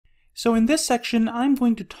So in this section, I'm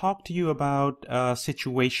going to talk to you about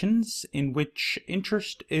situations in which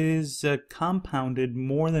interest is compounded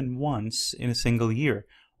more than once in a single year,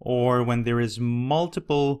 or when there is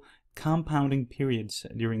multiple compounding periods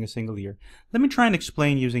during a single year. Let me try and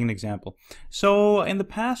explain using an example. So in the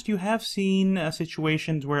past, you have seen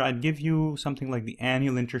situations where I'd give you something like the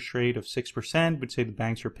annual interest rate of 6%. We'd say the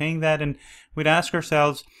banks are paying that, and we'd ask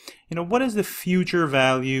ourselves, what is the future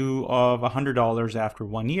value of $100 after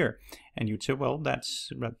 1 year? And you'd say, well, that's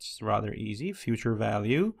rather easy. Future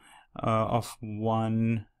value of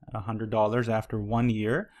 $100 after 1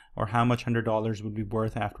 year, or how much $100 would be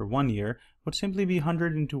worth after 1 year, would simply be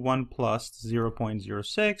 100 into 1 plus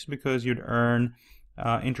 0.06, because you'd earn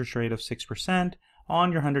interest rate of 6%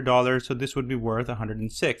 on your $100, so this would be worth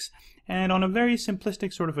 106. And on a very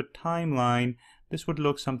simplistic sort of a timeline, this would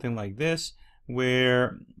look something like this,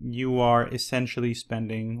 where you are essentially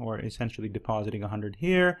spending or essentially depositing 100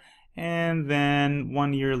 here, and then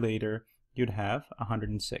 1 year later you'd have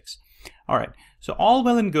 106. All right, so all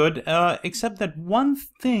well and good, except that one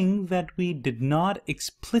thing that we did not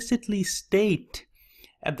explicitly state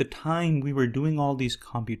at the time we were doing all these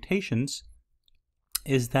computations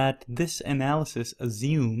is that this analysis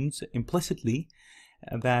assumes implicitly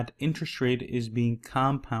that interest rate is being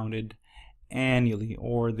compounded annually,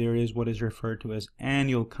 or there is what is referred to as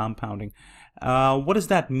annual compounding. What does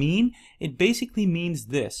that mean? It basically means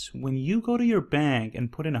this: when you go to your bank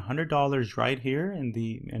and put in $100 right here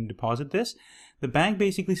and deposit this, the bank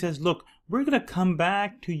basically says, look, we're going to come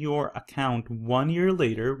back to your account 1 year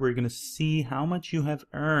later. We're going to see how much you have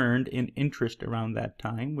earned in interest around that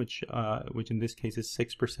time, which in this case is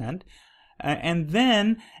 6%. And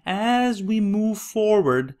then as we move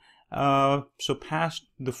forward, so past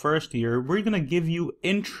the first year, we're going to give you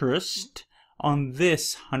interest on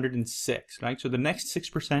this 106, right? So the next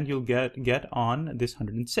 6% you'll get on this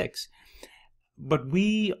 106. But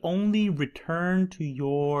we only return to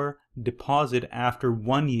your deposit after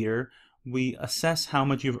 1 year. We assess how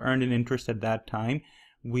much you've earned in interest at that time.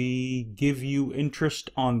 We give you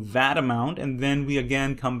interest on that amount, and then we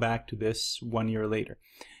again come back to this 1 year later.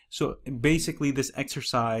 So basically this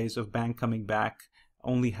exercise of bank coming back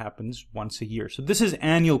only happens once a year. So this is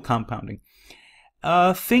annual compounding.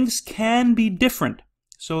 Things can be different.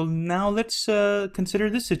 So now let's consider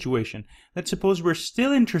this situation. Let's suppose we're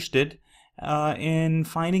still interested in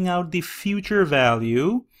finding out the future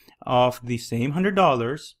value of the same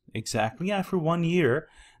 $100 exactly after 1 year.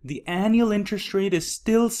 The annual interest rate is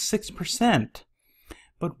still 6%.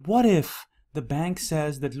 But what if the bank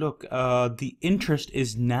says that, look, the interest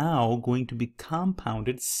is now going to be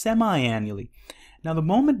compounded semi-annually? Now, the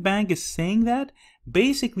moment bank is saying that,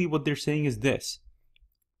 basically what they're saying is this: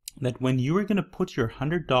 that when you are going to put your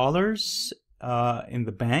 $100 in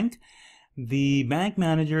the bank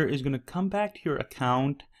manager is going to come back to your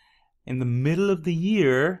account in the middle of the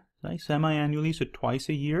year, right? Semi-annually, so twice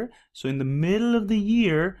a year. So in the middle of the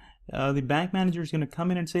year, the bank manager is going to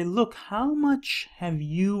come in and say, look, how much have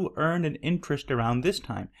you earned in interest around this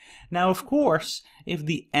time? Now, of course, if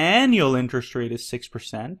the annual interest rate is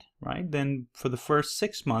 6%, right, then for the first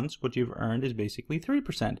 6 months, what you've earned is basically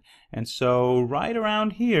 3%. And so right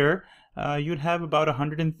around here, you'd have about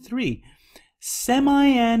 103.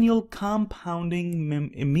 Semi-annual compounding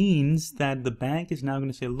means that the bank is now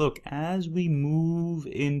going to say, look, as we move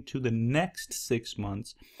into the next 6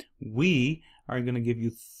 months, we are going to give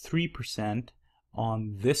you 3%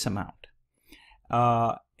 on this amount.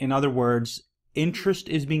 In other words, interest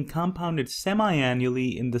is being compounded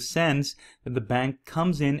semi-annually in the sense that the bank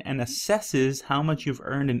comes in and assesses how much you've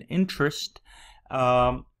earned in interest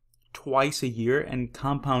twice a year and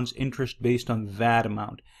compounds interest based on that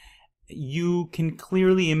amount. You can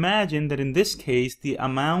clearly imagine that in this case, the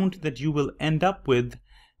amount that you will end up with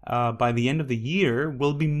by the end of the year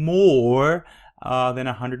will be more than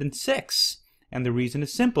 106. And the reason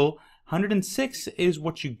is simple. 106 is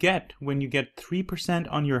what you get when you get 3%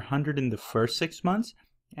 on your 100 in the first 6 months,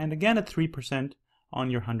 and again at 3% on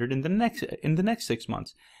your 100 in the next 6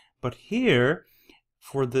 months. But here,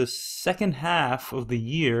 for the second half of the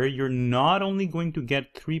year, you're not only going to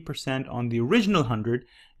get 3% on the original 100,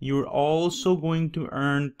 you're also going to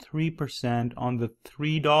earn 3% on the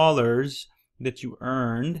 $3 that you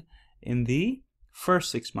earned in the first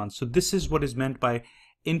 6 months. So this is what is meant by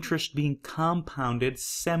interest being compounded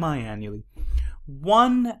semi-annually.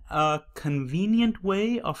 One convenient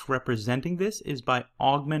way of representing this is by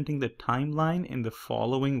augmenting the timeline in the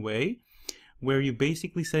following way, where you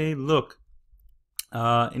basically say, look,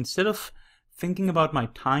 instead of thinking about my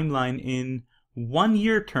timeline in 1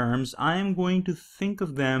 year terms, I am going to think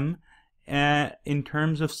of them in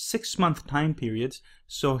terms of 6-month time periods.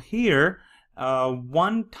 So here,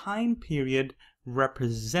 one time period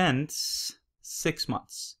represents 6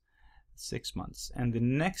 months. 6 months, and the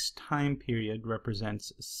next time period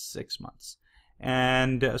represents 6 months.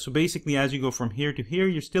 And so basically, as you go from here to here,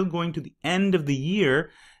 you're still going to the end of the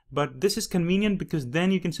year, but this is convenient because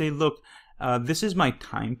then you can say, look, this is my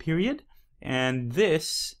time period, and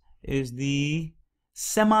this is the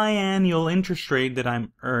semi-annual interest rate that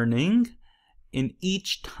I'm earning in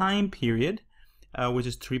each time period, which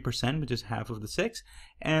is 3%, which is half of the 6.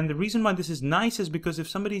 And the reason why this is nice is because if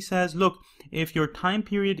somebody says, look, if your time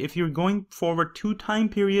period, if you're going forward 2 time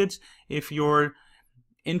periods, if your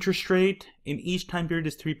interest rate in each time period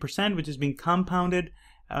is 3%, which is being compounded,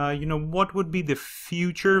 you know, what would be the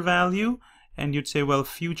future value? And you'd say, well,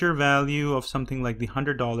 future value of something like the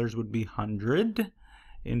 $100 would be 100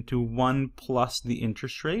 into 1 plus the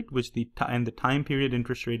interest rate, which the time period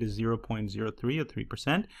interest rate is 0.03 or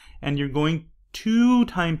 3%, and you're going 2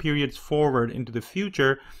 time periods forward into the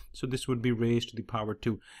future, so this would be raised to the power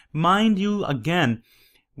 2. Mind you, again,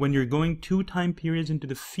 when you're going 2 time periods into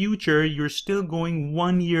the future, you're still going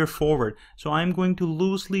 1 year forward. So I'm going to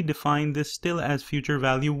loosely define this still as future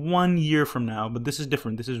value 1 year from now, but this is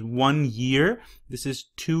different. This is 1 year. This is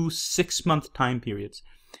 2 6-month time periods.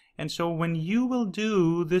 And so when you will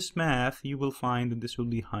do this math, you will find that this will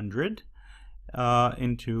be 100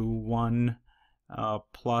 into 1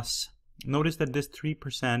 plus. Notice that this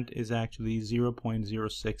 3% is actually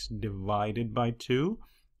 0.06 divided by 2.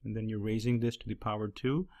 And then you're raising this to the power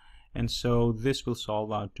 2. And so this will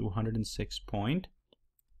solve out to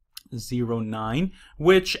 106.09,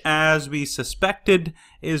 which, as we suspected,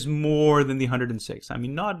 is more than the 106. I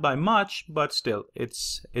mean, not by much, but still,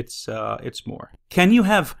 it's more. Can you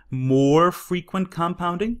have more frequent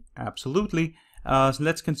compounding? Absolutely. So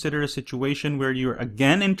let's consider a situation where you're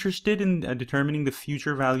again interested in determining the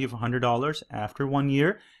future value of $100 after 1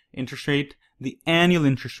 year. Interest rate, the annual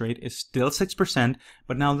interest rate is still 6%,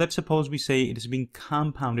 but now let's suppose we say it is being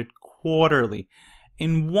compounded quarterly.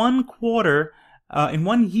 In 1 quarter, in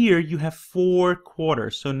 1 year, you have 4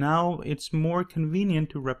 quarters. So now it's more convenient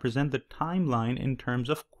to represent the timeline in terms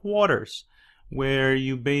of quarters, where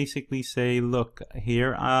you basically say, look,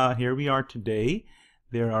 here we are today.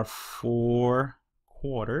 There are 4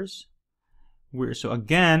 quarters. So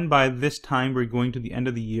again, by this time, we're going to the end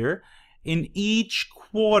of the year. In each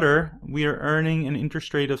quarter, we are earning an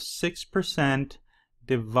interest rate of 6%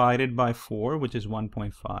 divided by 4, which is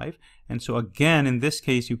 1.5. And so again, in this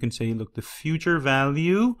case, you can say, look, the future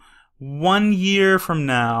value 1 year from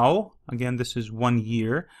now, again, this is 1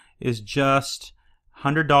 year, is just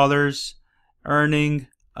 $100 earning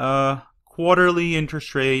a quarterly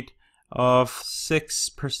interest rate of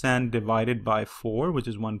 6% divided by 4, which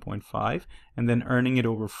is 1.5, and then earning it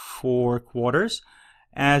over 4 quarters.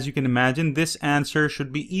 As you can imagine, this answer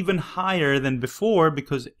should be even higher than before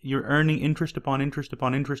because you're earning interest upon interest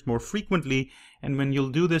upon interest more frequently. And when you'll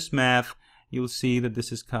do this math, you'll see that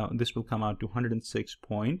this will come out to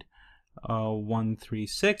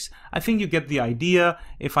 106.136. I think you get the idea.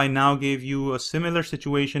 If I now gave you a similar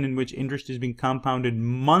situation in which interest is being compounded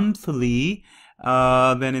monthly,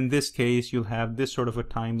 then in this case, you'll have this sort of a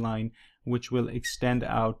timeline which will extend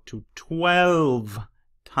out to 12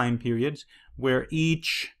 time periods, where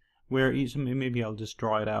each maybe I'll just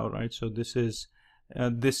draw it out, right? So this is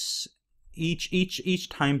each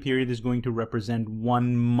time period is going to represent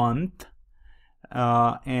 1 month,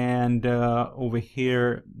 and over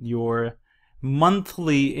here your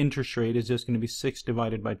monthly interest rate is just going to be 6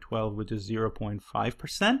 divided by 12, which is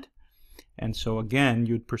 0.5%. And so again,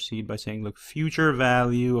 you'd proceed by saying, look, future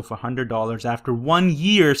value of $100 after 1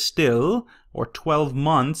 year still, or 12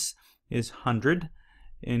 months, is 100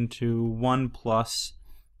 into 1 plus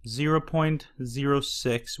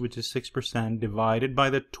 0.06, which is 6%, divided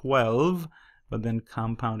by the 12, but then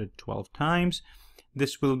compounded 12 times.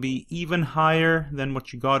 This will be even higher than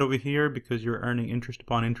what you got over here because you're earning interest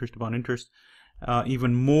upon interest upon interest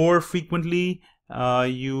even more frequently.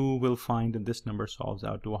 You will find that this number solves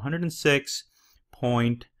out to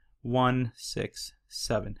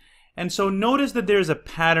 106.167. And so notice that there's a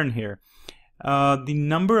pattern here. The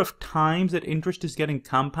number of times that interest is getting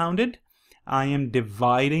compounded, I am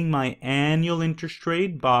dividing my annual interest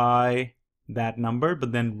rate by that number,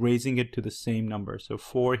 but then raising it to the same number. So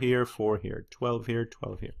 4 here, 4 here, 12 here,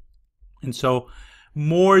 12 here. And so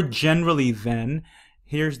more generally then,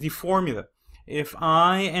 here's the formula. If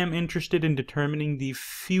I am interested in determining the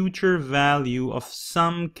future value of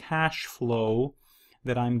some cash flow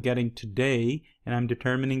that I'm getting today, and I'm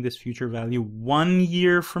determining this future value 1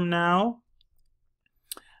 year from now,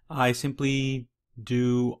 I simply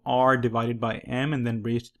do r divided by m and then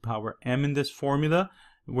raised to the power m in this formula,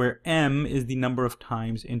 where m is the number of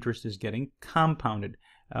times interest is getting compounded.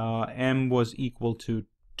 M was equal to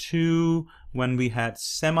 2 when we had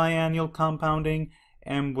semi-annual compounding.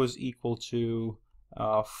 M was equal to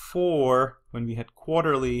 4 when we had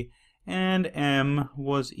quarterly, and M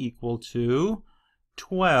was equal to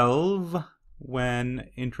 12 when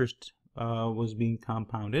interest was being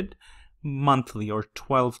compounded monthly, or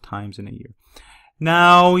 12 times in a year.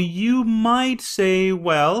 Now you might say,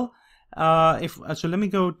 well, so let me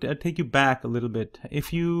go take you back a little bit.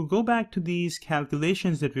 If you go back to these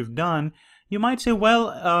calculations that we've done, you might say,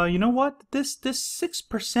 well, you know what? This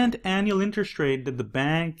 6% annual interest rate that the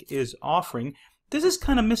bank is offering, this is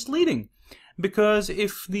kind of misleading, because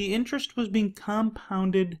if the interest was being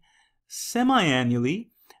compounded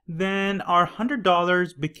semi-annually, then our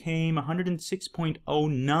 $100 became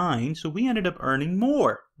 106.09, so we ended up earning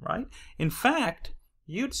more, right? In fact,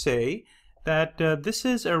 you'd say that this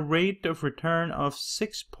is a rate of return of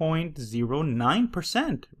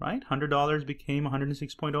 6.09%, right? $100 became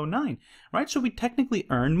 106.09, right? So we technically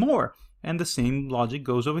earn more, and the same logic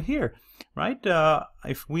goes over here, right?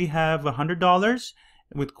 If we have $100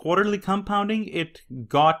 with quarterly compounding, it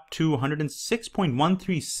got to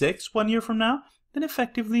 106.136 1 year from now, then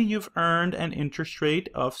effectively you've earned an interest rate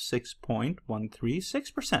of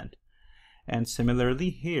 6.136%. And similarly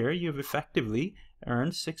here, you've effectively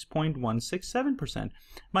earned 6.167%.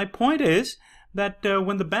 My point is that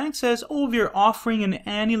when the bank says, oh, we're offering an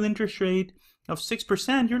annual interest rate of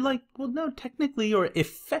 6%, you're like, well, no, technically or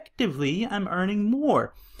effectively, I'm earning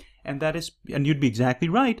more. And that is, and you'd be exactly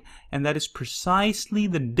right, and that is precisely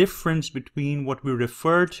the difference between what we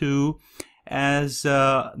refer to as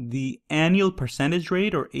the annual percentage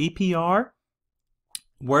rate, or APR,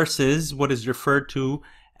 versus what is referred to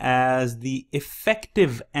as the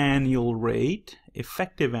effective annual rate.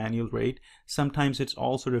 Effective annual rate. Sometimes it's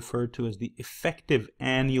also referred to as the effective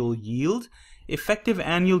annual yield. Effective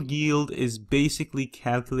annual yield is basically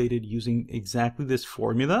calculated using exactly this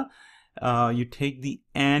formula. You take the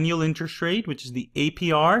annual interest rate, which is the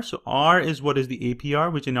APR. So R is what is the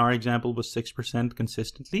APR, which in our example was 6%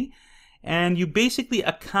 consistently. And you basically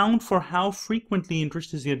account for how frequently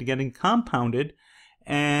interest is getting compounded,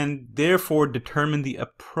 and therefore determine the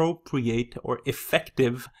appropriate or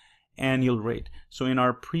effective annual rate. So in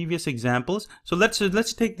our previous examples, so let's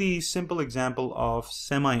take the simple example of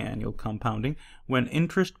semi-annual compounding. When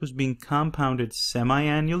interest was being compounded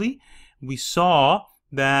semi-annually, we saw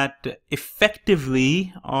that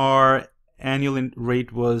effectively our annual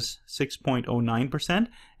rate was 6.09%,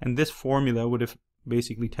 and this formula would have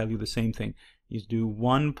basically tell you the same thing. You do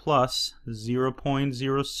 1 plus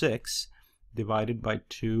 0.06 divided by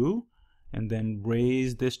 2, and then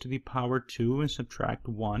raise this to the power 2 and subtract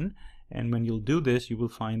 1. And when you'll do this, you will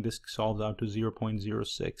find this solves out to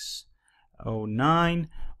 0.0609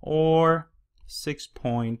 or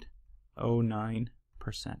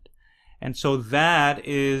 6.09%. And so that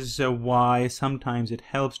is why sometimes it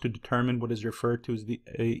helps to determine what is referred to as the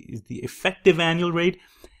effective annual rate.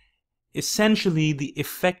 Essentially, the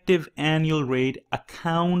effective annual rate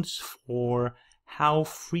accounts for how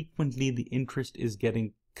frequently the interest is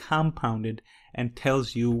getting compounded and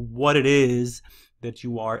tells you what it is that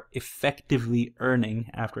you are effectively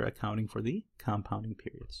earning after accounting for the compounding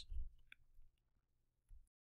periods.